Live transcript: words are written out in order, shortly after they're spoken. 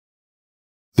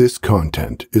This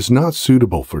content is not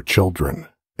suitable for children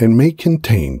and may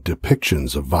contain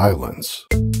depictions of violence.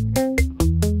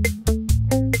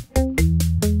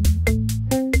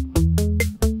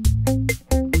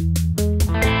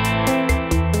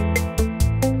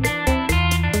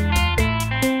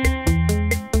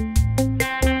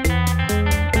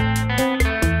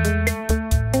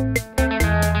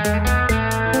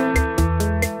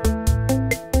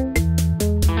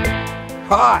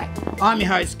 Hi, I'm your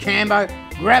host Cambo.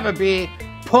 Grab a beer,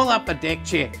 pull up a deck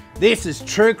chair. This is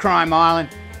True Crime Island.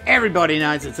 Everybody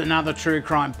knows it's another true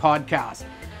crime podcast.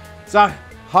 So,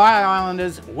 hi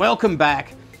Islanders, welcome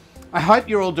back. I hope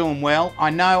you're all doing well.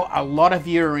 I know a lot of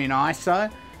you are in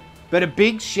ISO, but a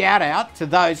big shout out to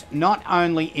those not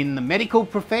only in the medical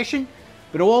profession,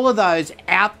 but all of those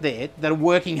out there that are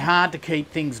working hard to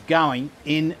keep things going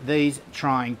in these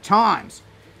trying times.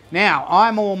 Now,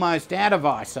 I'm almost out of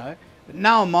ISO, but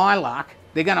knowing my luck,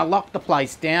 they're going to lock the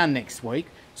place down next week,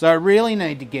 so I really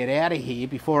need to get out of here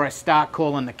before I start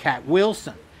calling the cat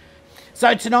Wilson.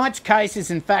 So tonight's case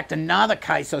is in fact another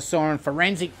case I saw in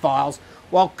Forensic Files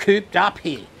while cooped up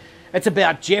here. It's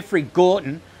about Jeffrey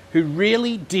Gorton, who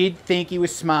really did think he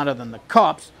was smarter than the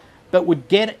cops, but would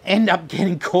end up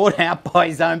getting caught out by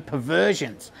his own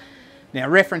perversions. Now,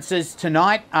 references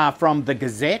tonight are from the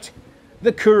Gazette,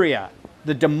 the Courier,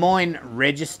 the Des Moines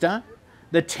Register,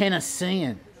 the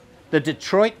Tennessean, the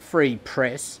Detroit Free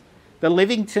Press, the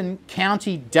Livingston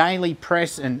County Daily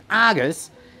Press and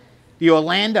Argus, the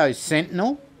Orlando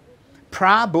Sentinel,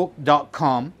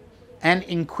 prabook.com, and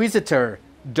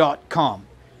inquisitor.com.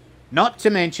 Not to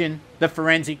mention the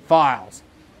Forensic Files.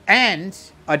 And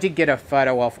I did get a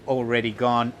photo off Already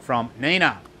Gone from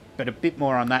Nina, but a bit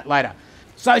more on that later.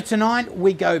 So tonight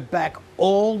we go back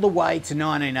all the way to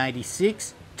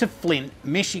 1986 to Flint,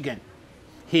 Michigan.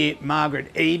 Here,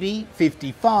 Margaret Eby,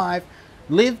 55,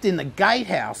 lived in the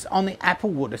gatehouse on the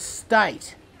Applewood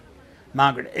estate.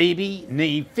 Margaret Eby,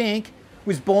 nee Fink,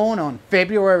 was born on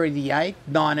February the 8th,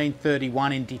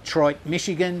 1931 in Detroit,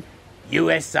 Michigan,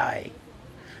 USA.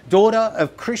 Daughter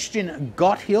of Christian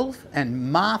Gotthilf and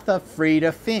Martha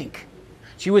Frieda Fink.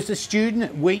 She was a student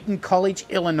at Wheaton College,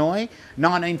 Illinois,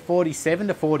 1947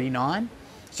 to 49.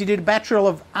 She did a Bachelor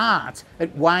of Arts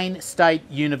at Wayne State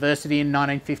University in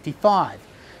 1955.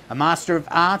 A Master of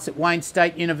Arts at Wayne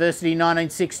State University in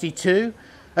 1962,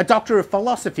 a Doctor of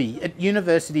Philosophy at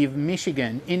University of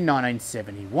Michigan in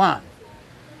 1971.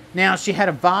 Now, she had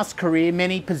a vast career,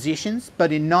 many positions,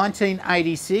 but in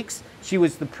 1986, she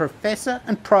was the Professor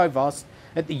and Provost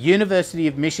at the University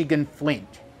of Michigan,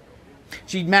 Flint.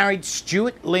 She married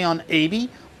Stuart Leon Eby,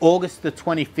 August the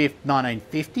 25th,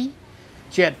 1950.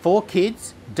 She had 4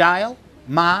 kids, Dale,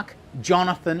 Mark,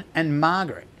 Jonathan and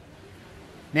Margaret.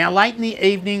 Now, late in the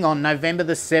evening on November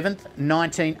the 7th,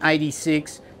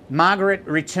 1986, Margaret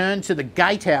returned to the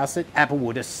gatehouse at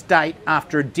Applewood Estate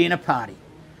after a dinner party.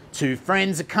 2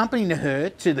 friends accompanied her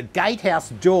to the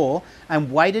gatehouse door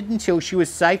and waited until she was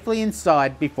safely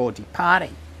inside before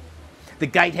departing. The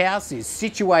gatehouse is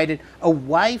situated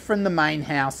away from the main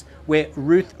house where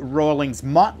Ruth Rawlings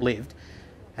Mott lived.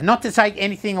 And not to take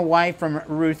anything away from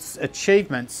Ruth's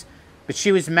achievements, but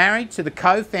she was married to the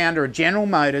co-founder of General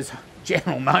Motors,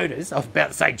 I was about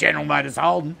to say General Motors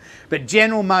Holden, but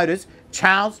General Motors,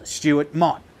 Charles Stewart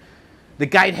Mott. The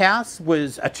gatehouse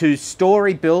was a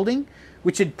 2-storey building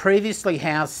which had previously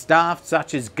housed staff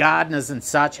such as gardeners and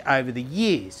such over the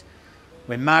years.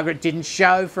 When Margaret didn't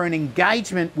show for an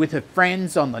engagement with her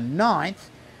friends on the 9th,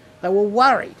 they were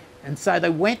worried, and so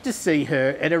they went to see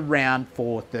her at around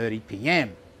 4:30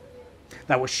 p.m.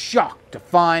 They were shocked to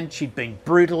find she'd been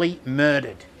brutally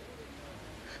murdered.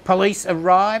 Police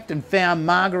arrived and found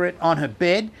Margaret on her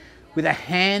bed with her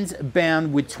hands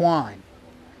bound with twine.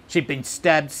 She'd been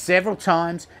stabbed several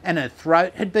times and her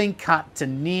throat had been cut to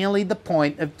nearly the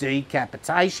point of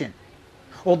decapitation.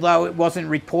 Although it wasn't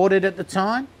reported at the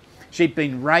time, she'd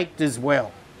been raped as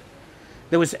well.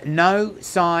 There was no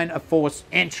sign of forced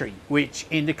entry, which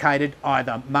indicated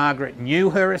either Margaret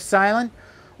knew her assailant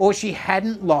or she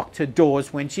hadn't locked her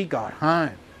doors when she got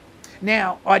home.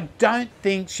 Now, I don't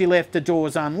think she left the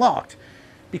doors unlocked,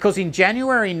 because in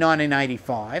January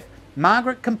 1985,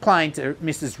 Margaret complained to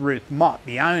Mrs. Ruth Mott,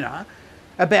 the owner,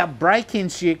 about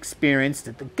break-ins she experienced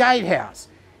at the gatehouse,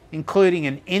 including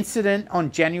an incident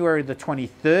on January the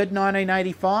 23rd,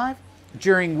 1985,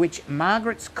 during which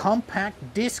Margaret's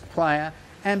compact disc player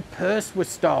and purse were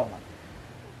stolen.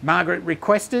 Margaret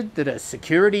requested that a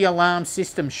security alarm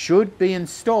system should be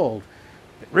installed,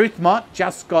 but Ruth Mott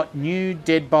just got new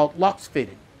deadbolt locks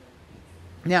fitted.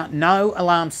 Now, no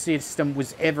alarm system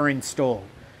was ever installed.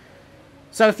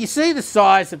 So if you see the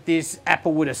size of this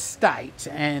Applewood estate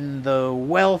and the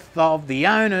wealth of the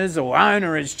owners or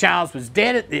owner, as Charles was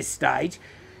dead at this stage,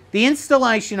 the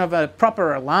installation of a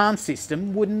proper alarm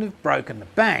system wouldn't have broken the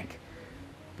bank.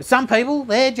 For some people,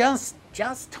 they're just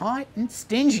tight and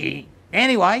stingy.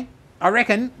 Anyway, I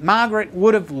reckon Margaret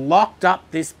would have locked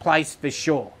up this place for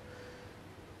sure.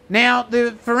 Now,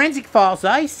 the forensic files,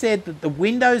 they said that the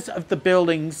windows of the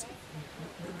buildings,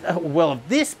 well, of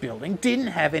this building, didn't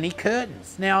have any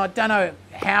curtains. Now, I don't know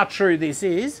how true this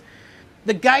is.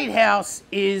 The gatehouse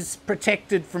is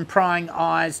protected from prying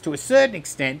eyes to a certain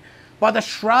extent by the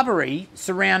shrubbery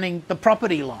surrounding the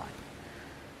property line.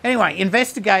 Anyway,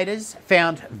 investigators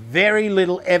found very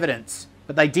little evidence,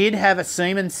 but they did have a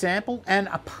semen sample and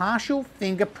a partial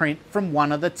fingerprint from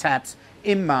one of the taps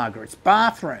in Margaret's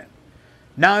bathroom.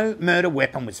 No murder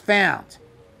weapon was found.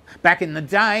 Back in the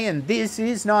day, and this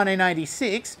is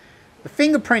 1986, the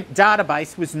fingerprint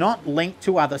database was not linked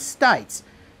to other states,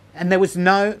 and there was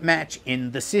no match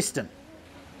in the system.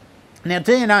 Now,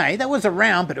 DNA, that was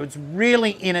around, but it was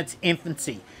really in its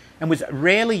infancy and was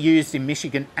rarely used in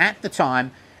Michigan at the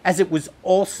time, as it was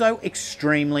also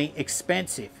extremely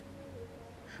expensive.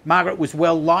 Margaret was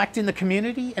well liked in the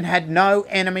community and had no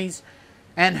enemies,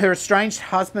 and her estranged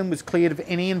husband was cleared of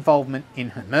any involvement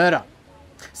in her murder.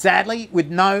 Sadly, with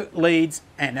no leads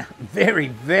and very,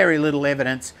 very little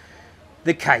evidence,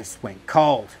 the case went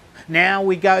cold. Now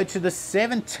we go to the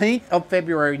 17th of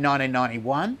February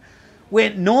 1991,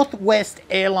 where Northwest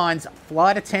Airlines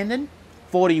flight attendant,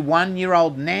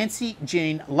 41-year-old Nancy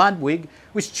Jean Ludwig,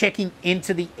 was checking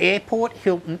into the Airport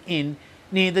Hilton Inn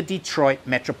near the Detroit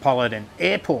Metropolitan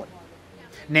Airport.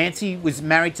 Nancy was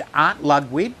married to Art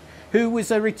Ludwig, who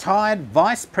was a retired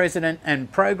vice president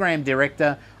and program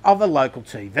director of a local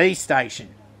TV station.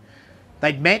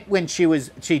 They'd met when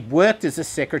she'd worked as a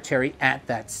secretary at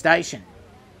that station.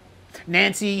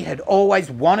 Nancy had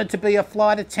always wanted to be a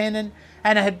flight attendant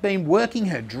and had been working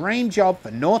her dream job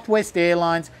for Northwest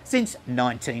Airlines since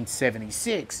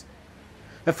 1976.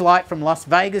 The flight from Las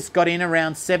Vegas got in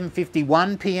around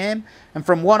 7:51 p.m, and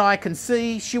from what I can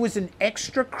see, she was an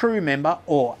extra crew member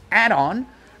or add-on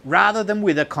rather than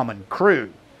with a common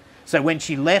crew. So when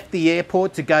she left the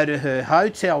airport to go to her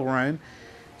hotel room,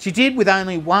 she did with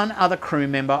only one other crew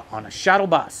member on a shuttle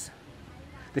bus.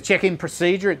 The check-in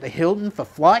procedure at the Hilton for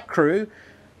flight crew,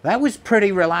 that was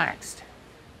pretty relaxed.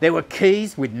 There were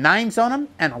keys with names on them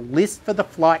and a list for the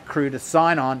flight crew to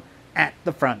sign on at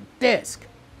the front desk.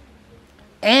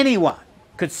 Anyone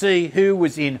could see who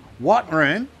was in what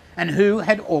room and who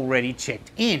had already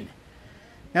checked in.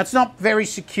 Now, it's not very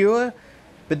secure,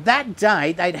 but that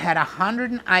day they'd had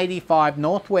 185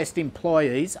 Northwest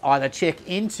employees either check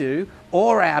into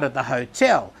or out of the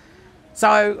hotel.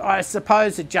 So I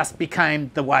suppose it just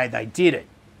became the way they did it.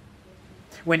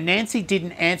 When Nancy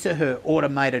didn't answer her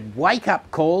automated wake-up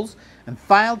calls and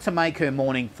failed to make her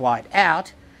morning flight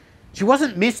out, she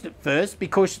wasn't missed at first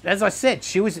because, as I said,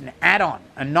 she was an add-on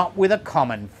and not with a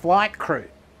common flight crew.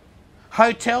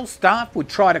 Hotel staff would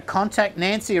try to contact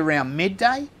Nancy around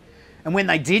midday, and when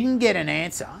they didn't get an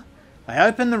answer, they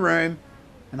opened the room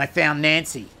and they found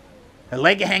Nancy, her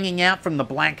leg hanging out from the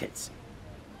blankets.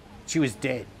 She was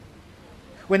dead.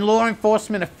 When law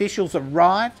enforcement officials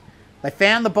arrived, they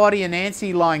found the body of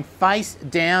Nancy lying face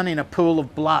down in a pool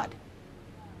of blood.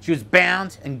 She was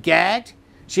bound and gagged.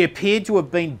 She appeared to have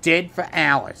been dead for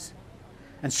hours.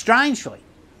 And strangely,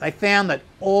 they found that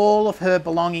all of her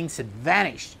belongings had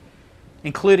vanished,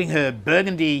 including her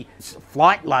burgundy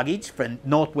flight luggage for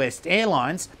Northwest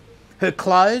Airlines, her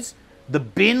clothes, the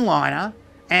bin liner,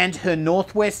 and her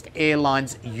Northwest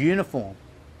Airlines uniform.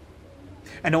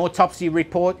 An autopsy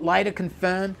report later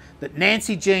confirmed that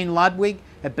Nancy Jean Ludwig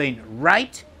had been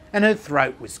raped and her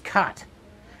throat was cut.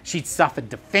 She'd suffered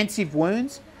defensive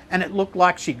wounds and it looked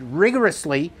like she'd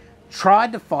rigorously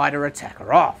tried to fight her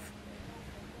attacker off.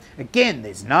 Again,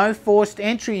 there's no forced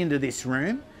entry into this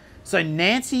room, so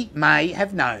Nancy may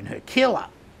have known her killer.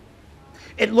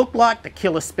 It looked like the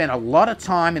killer spent a lot of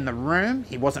time in the room.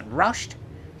 He wasn't rushed.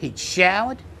 He'd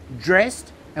showered,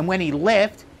 dressed, and when he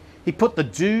left, he put the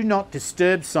Do Not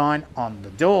Disturb sign on the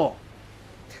door.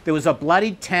 There was a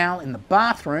bloodied towel in the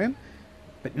bathroom,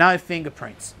 but no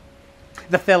fingerprints.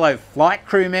 The fellow flight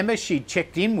crew member she'd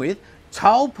checked in with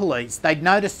told police they'd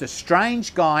noticed a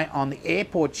strange guy on the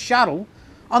airport shuttle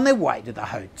on their way to the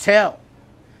hotel.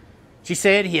 She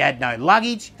said he had no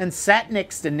luggage and sat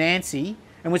next to Nancy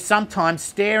and was sometimes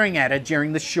staring at her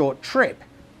during the short trip.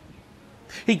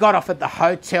 He got off at the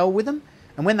hotel with them,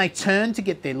 and when they turned to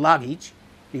get their luggage,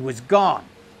 he was gone.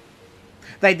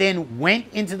 They then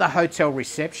went into the hotel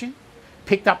reception,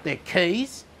 picked up their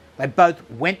keys, They both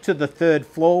went to the 3rd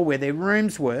floor where their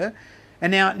rooms were,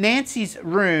 and now Nancy's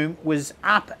room was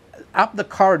up the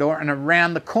corridor and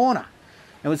around the corner.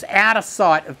 It was out of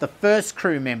sight of the first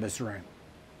crew member's room.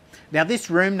 Now this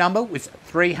room number was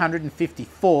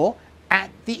 354 at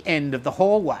the end of the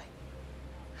hallway.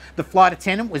 The flight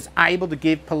attendant was able to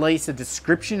give police a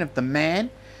description of the man.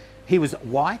 He was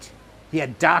white, he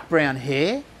had dark brown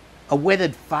hair, a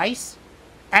weathered face,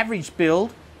 average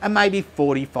build, and maybe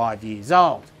 45 years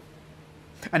old.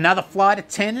 Another flight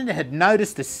attendant had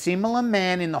noticed a similar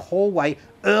man in the hallway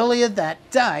earlier that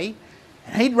day,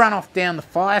 and he'd run off down the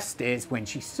fire stairs when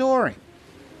she saw him.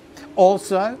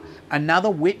 Also, another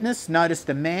witness noticed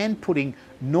a man putting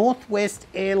Northwest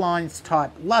Airlines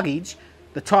type luggage,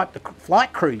 the type the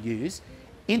flight crew used,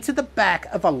 into the back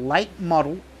of a late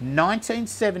model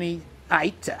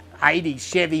 1978 to 80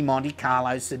 Chevy Monte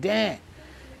Carlo sedan.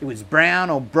 It was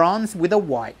brown or bronze with a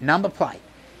white number plate.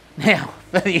 Now,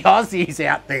 for the Aussies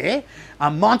out there, a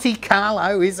Monte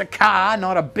Carlo is a car,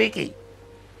 not a bicky.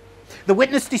 The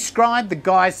witness described the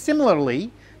guy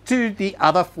similarly to the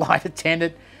other flight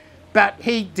attendant, but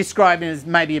he described him as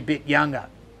maybe a bit younger.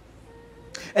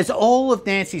 As all of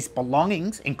Nancy's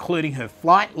belongings, including her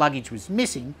flight luggage, was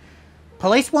missing,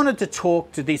 police wanted to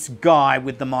talk to this guy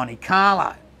with the Monte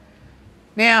Carlo.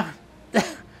 Now,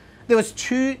 there was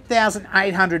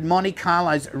 2,800 Monte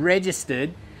Carlos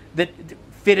registered that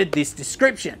fitted this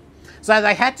description. So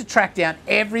they had to track down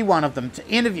every one of them to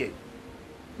interview.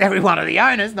 Every one of the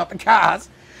owners, not the cars.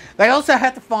 They also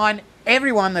had to find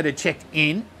everyone that had checked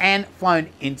in and flown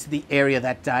into the area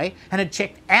that day and had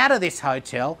checked out of this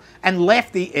hotel and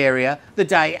left the area the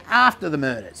day after the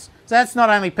murders. So that's not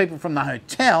only people from the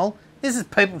hotel, this is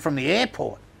people from the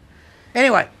airport.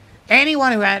 Anyway,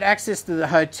 anyone who had access to the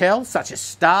hotel, such as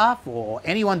staff or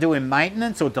anyone doing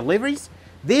maintenance or deliveries,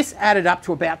 this added up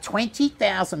to about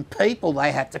 20,000 people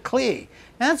they had to clear.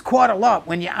 Now that's quite a lot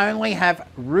when you only have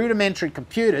rudimentary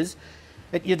computers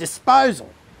at your disposal.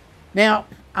 Now,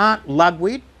 Art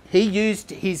Lugwid, he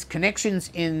used his connections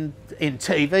in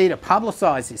TV to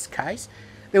publicise this case.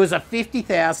 There was a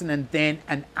 $50,000 and then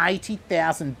an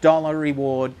 $80,000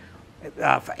 reward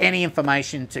for any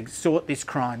information to sort this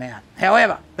crime out.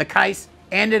 However, the case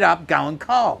ended up going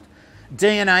cold.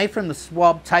 DNA from the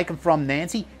swab taken from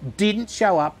Nancy didn't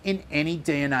show up in any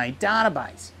DNA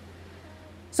database.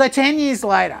 So 10 years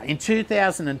later, in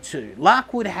 2002,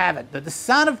 luck would have it that the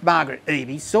son of Margaret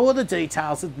Eby saw the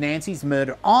details of Nancy's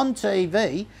murder on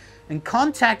TV and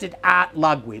contacted Art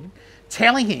Lugwid,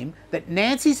 telling him that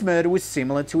Nancy's murder was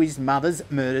similar to his mother's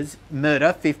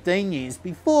murder 15 years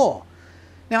before.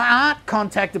 Now, Art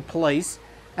contacted police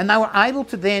and they were able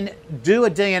to then do a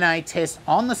DNA test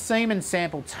on the semen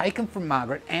sample taken from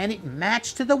Margaret, and it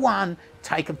matched to the one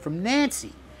taken from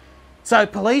Nancy. So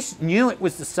police knew it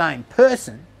was the same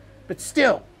person, but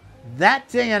still, that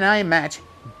DNA match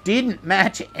didn't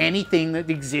match anything that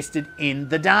existed in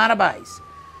the database.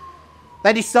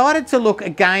 They decided to look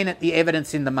again at the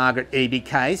evidence in the Margaret Eby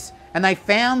case, and they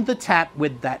found the tap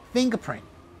with that fingerprint.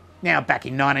 Now, back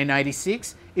in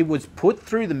 1986, it was put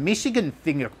through the Michigan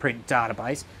fingerprint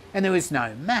database and there was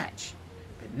no match.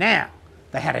 But now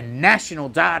they had a national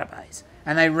database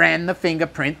and they ran the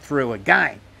fingerprint through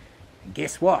again. And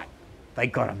guess what? They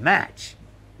got a match.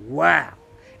 Wow.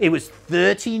 It was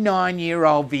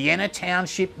 39-year-old Vienna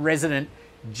Township resident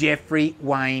Jeffrey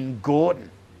Wayne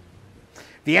Gorton.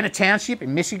 Vienna Township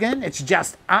in Michigan, it's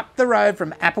just up the road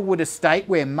from Applewood Estate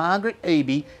where Margaret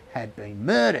Eby had been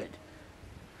murdered.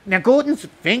 Now, Gorton's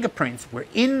fingerprints were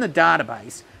in the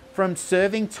database from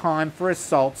serving time for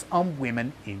assaults on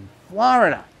women in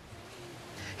Florida.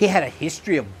 He had a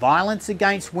history of violence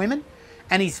against women,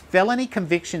 and his felony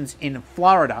convictions in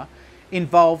Florida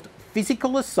involved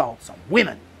physical assaults on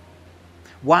women.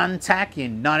 One attack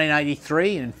in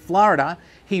 1983 in Florida,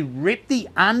 he ripped the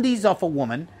undies off a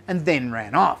woman and then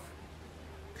ran off.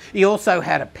 He also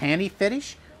had a panty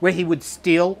fetish where he would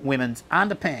steal women's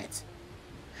underpants.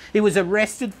 He was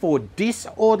arrested for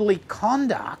disorderly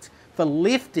conduct for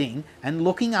lifting and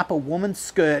looking up a woman's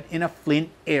skirt in a Flint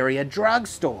area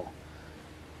drugstore.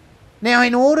 Now,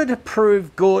 in order to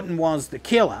prove Gorton was the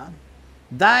killer,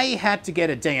 they had to get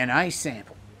a DNA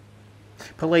sample.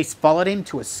 Police followed him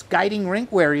to a skating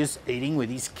rink where he was eating with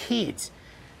his kids.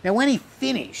 Now, when he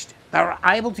finished, they were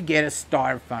able to get a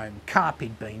styrofoam cup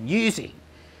he'd been using.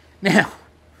 Now,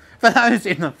 for those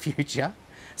in the future,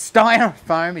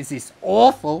 styrofoam is this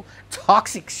awful,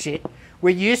 toxic shit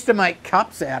we used to make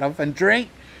cups out of and drink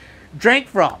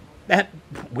from. That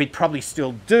we probably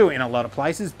still do in a lot of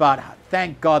places, but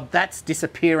thank God that's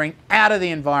disappearing out of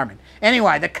the environment.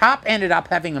 Anyway, the cup ended up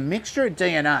having a mixture of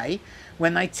DNA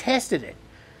when they tested it.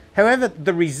 However,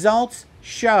 the results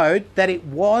showed that it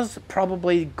was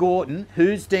probably Gorton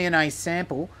whose DNA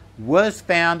sample was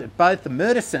found at both the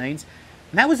murder scenes,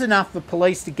 and that was enough for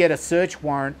police to get a search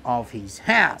warrant of his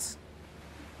house.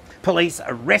 Police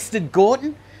arrested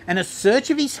Gorton, and a search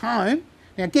of his home,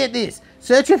 now get this,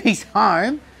 search of his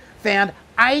home found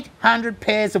 800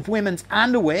 pairs of women's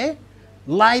underwear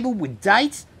labelled with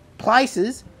dates,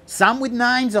 places, some with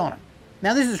names on them.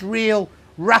 Now this is real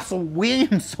Russell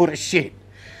Williams sort of shit.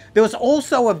 There was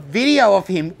also a video of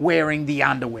him wearing the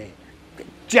underwear,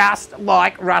 just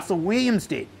like Russell Williams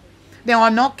did. Now,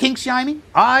 I'm not kink shaming.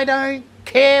 I don't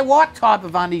care what type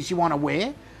of undies you want to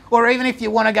wear, or even if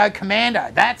you want to go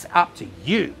commando. That's up to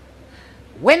you.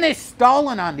 When they're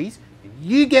stolen undies,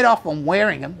 you get off on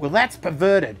wearing them, well, that's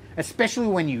perverted, especially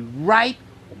when you rape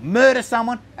or murder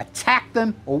someone, attack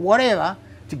them, or whatever,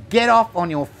 to get off on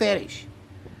your fetish.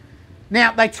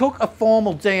 Now, they took a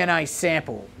formal DNA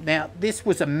sample. Now, this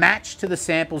was a match to the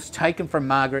samples taken from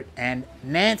Margaret and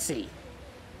Nancy.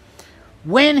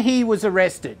 When he was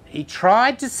arrested, he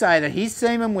tried to say that his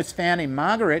semen was found in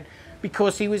Margaret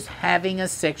because he was having a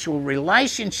sexual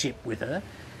relationship with her,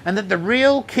 and that the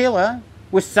real killer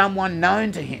was someone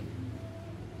known to him.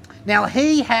 Now,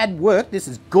 he had worked, this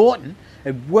is Gorton,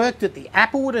 had worked at the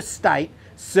Applewood estate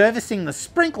servicing the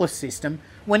sprinkler system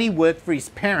when he worked for his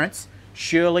parents,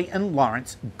 Shirley and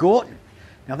Lawrence Gorton.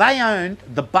 Now, they owned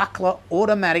the Buckler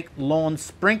Automatic Lawn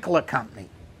Sprinkler Company.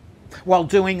 While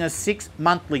doing a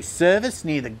 6-monthly service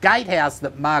near the gatehouse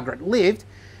that Margaret lived,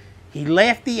 he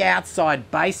left the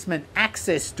outside basement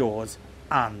access doors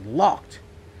unlocked.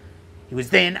 He was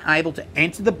then able to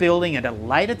enter the building at a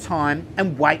later time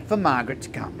and wait for Margaret to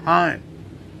come home.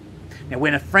 Now,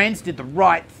 when her friends did the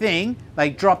right thing, they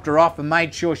dropped her off and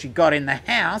made sure she got in the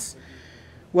house,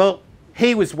 well,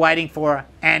 he was waiting for her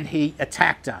and he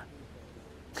attacked her.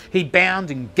 He bound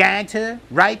and gagged her,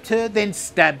 raped her, then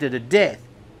stabbed her to death.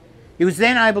 He was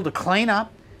then able to clean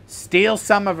up, steal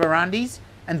some of her undies,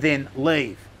 and then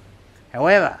leave.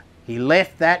 However, he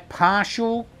left that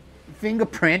partial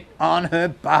fingerprint on her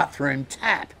bathroom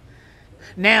tap.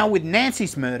 Now, with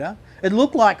Nancy's murder, it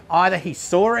looked like either he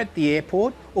saw her at the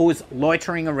airport or was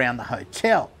loitering around the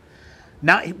hotel.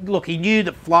 Now, look, he knew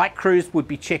that flight crews would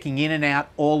be checking in and out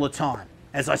all the time.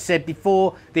 As I said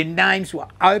before, their names were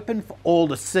open for all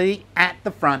to see at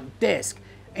the front desk,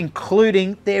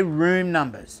 including their room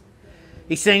numbers.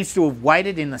 He seems to have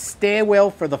waited in the stairwell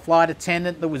for the flight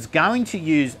attendant that was going to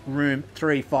use room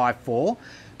 354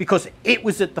 because it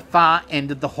was at the far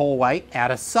end of the hallway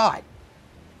out of sight.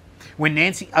 When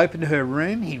Nancy opened her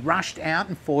room, he rushed out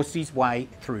and forced his way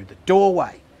through the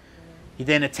doorway. He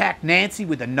then attacked Nancy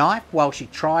with a knife while she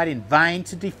tried in vain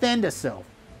to defend herself.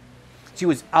 She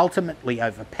was ultimately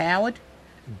overpowered,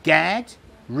 gagged,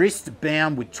 wrists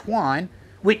bound with twine,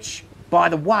 which, by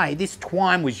the way, this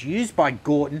twine was used by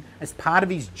Gorton as part of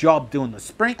his job doing the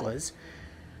sprinklers.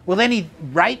 Well, then he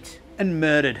raped and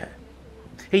murdered her.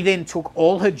 He then took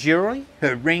all her jewellery,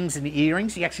 her rings and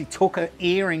earrings. He actually took her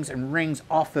earrings and rings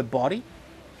off her body.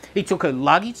 He took her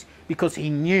luggage because he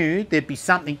knew there'd be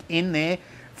something in there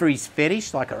for his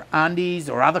fetish, like her undies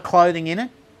or other clothing in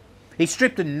it. He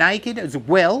stripped her naked as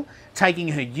well, taking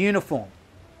her uniform.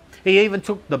 He even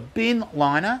took the bin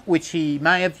liner, which he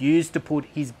may have used to put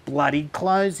his bloodied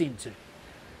clothes into.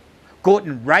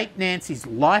 Gorton raped Nancy's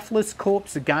lifeless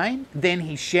corpse again, then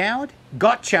he showered,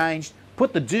 got changed,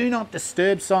 put the Do Not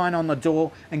Disturb sign on the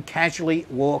door and casually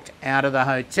walked out of the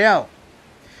hotel.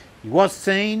 He was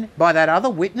seen by that other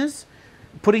witness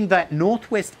putting that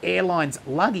Northwest Airlines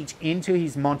luggage into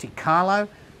his Monte Carlo.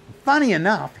 Funny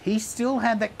enough, he still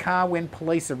had that car when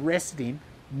police arrested him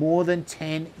more than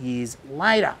 10 years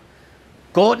later.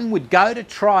 Gorton would go to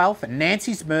trial for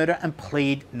Nancy's murder and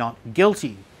plead not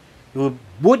guilty. He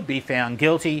would be found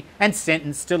guilty and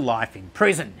sentenced to life in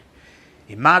prison.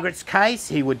 In Margaret's case,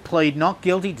 he would plead not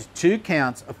guilty to 2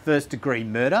 counts of first-degree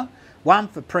murder, 1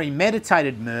 for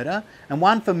premeditated murder and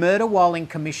 1 for murder while in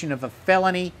commission of a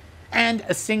felony, and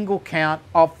a single count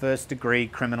of first-degree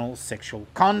criminal sexual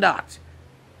conduct.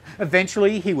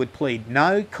 Eventually, he would plead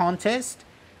no contest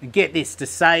and get this, to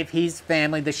save his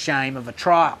family the shame of a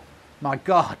trial. My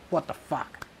God, what the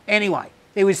fuck? Anyway,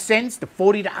 he was sentenced to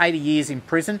 40 to 80 years in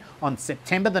prison on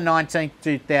September the 19th,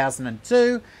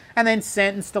 2002, and then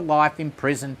sentenced to life in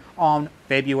prison on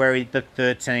February the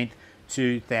 13th,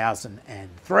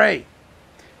 2003.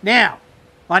 Now,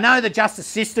 I know the justice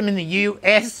system in the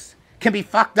US can be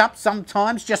fucked up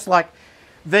sometimes, just like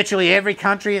virtually every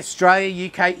country, Australia,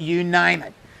 UK, you name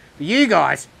it. But you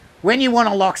guys, when you want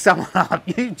to lock someone up,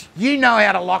 you know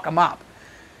how to lock them up.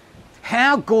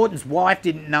 How Gorton's wife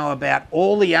didn't know about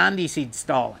all the undies he'd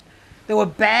stolen. There were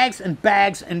bags and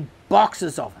bags and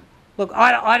boxes of them. Look,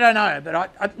 I don't know, but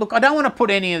I don't want to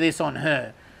put any of this on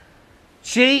her.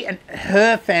 She and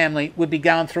her family would be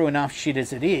going through enough shit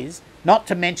as it is, not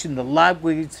to mention the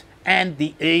Ludwigs and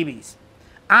the Ebies.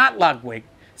 Art Ludwig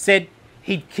said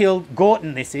he'd killed,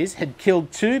 Gorton this is, had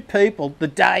killed 2 people the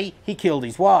day he killed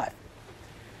his wife.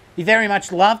 He very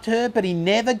much loved her, but he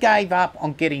never gave up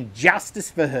on getting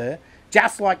justice for her,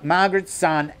 just like Margaret's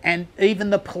son and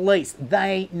even the police.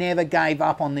 They never gave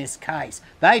up on this case.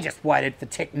 They just waited for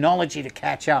technology to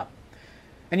catch up.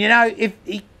 And you know, if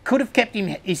he could have kept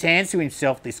his hands to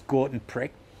himself, this Gorton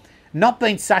prick, not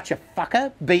been such a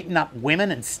fucker, beating up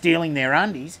women and stealing their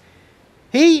undies,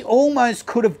 he almost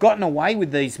could have gotten away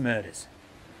with these murders.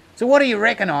 So what do you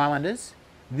reckon, Islanders?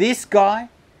 This guy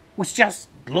was just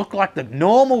looked like the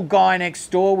normal guy next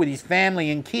door with his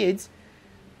family and kids,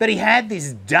 but he had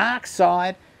this dark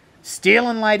side,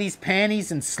 stealing ladies'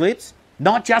 panties and slips,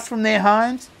 not just from their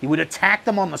homes. He would attack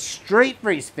them on the street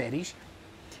for his fetish.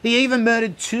 He even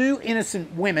murdered 2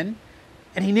 innocent women,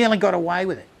 and he nearly got away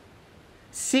with it.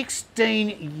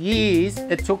 16 years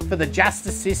it took for the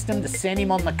justice system to send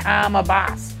him on the karma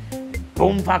bus.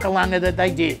 Boom fuckalunga that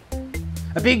they did.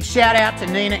 A big shout out to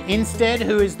Nina Instead,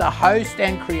 who is the host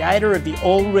and creator of the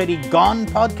Already Gone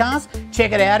podcast.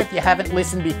 Check it out if you haven't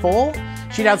listened before.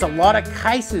 She does a lot of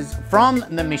cases from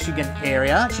the Michigan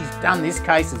area. She's done this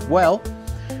case as well.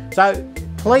 So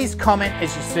please comment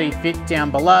as you see fit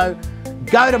down below.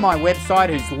 Go to my website,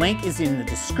 whose link is in the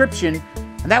description,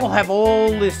 and that will have all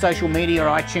this social media,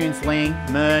 iTunes link,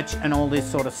 merch, and all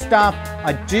this sort of stuff.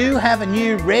 I do have a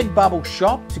new Redbubble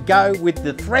shop to go with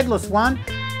the threadless one,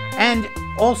 and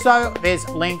also there's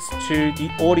links to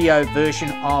the audio version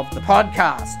of the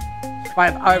podcast. I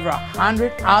have over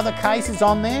 100 other cases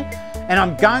on there, and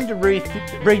I'm going to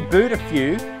reboot a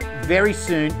few very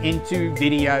soon into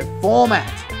video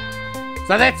format.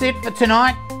 So that's it for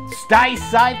tonight. Stay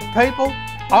safe, people.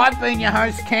 I've been your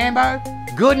host, Cambo.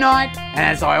 Good night, and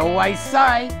as I always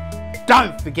say,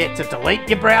 don't forget to delete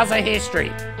your browser history.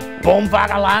 Boom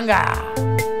fuckalunga.